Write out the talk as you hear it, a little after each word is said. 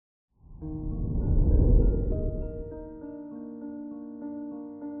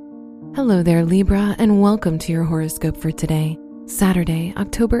Hello there, Libra, and welcome to your horoscope for today, Saturday,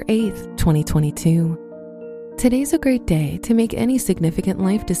 October 8th, 2022. Today's a great day to make any significant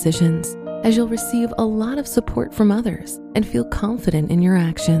life decisions, as you'll receive a lot of support from others and feel confident in your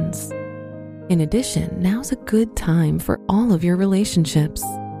actions. In addition, now's a good time for all of your relationships.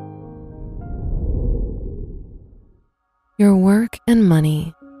 Your work and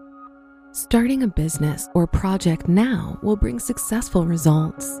money. Starting a business or project now will bring successful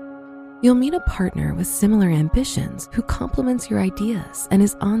results. You'll meet a partner with similar ambitions who complements your ideas and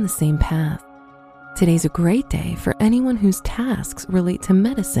is on the same path. Today's a great day for anyone whose tasks relate to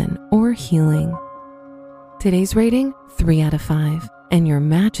medicine or healing. Today's rating, 3 out of 5, and your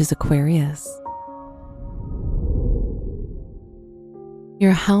match is Aquarius.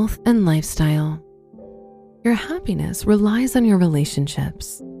 Your health and lifestyle. Your happiness relies on your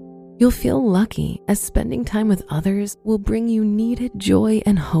relationships. You'll feel lucky as spending time with others will bring you needed joy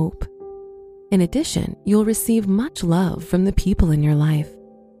and hope. In addition, you'll receive much love from the people in your life.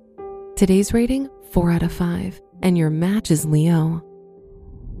 Today's rating, 4 out of 5, and your match is Leo.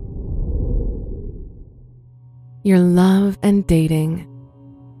 Your love and dating.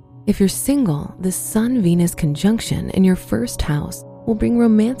 If you're single, the Sun-Venus conjunction in your first house will bring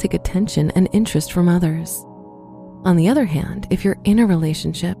romantic attention and interest from others. On the other hand, if you're in a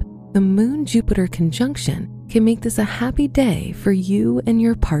relationship, the Moon-Jupiter conjunction can make this a happy day for you and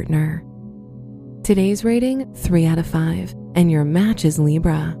your partner. Today's rating, 3 out of 5, and your match is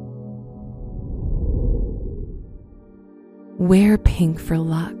Libra. Wear pink for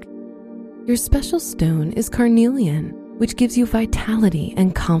luck. Your special stone is carnelian, which gives you vitality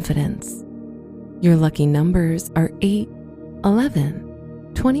and confidence. Your lucky numbers are 8,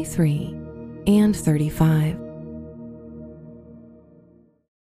 11, 23, and 35.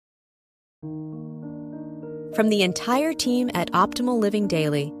 From the entire team at Optimal Living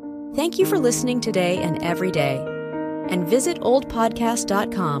Daily, thank you for listening today and every day. And visit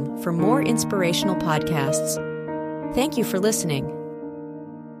oldpodcast.com for more inspirational podcasts. Thank you for listening.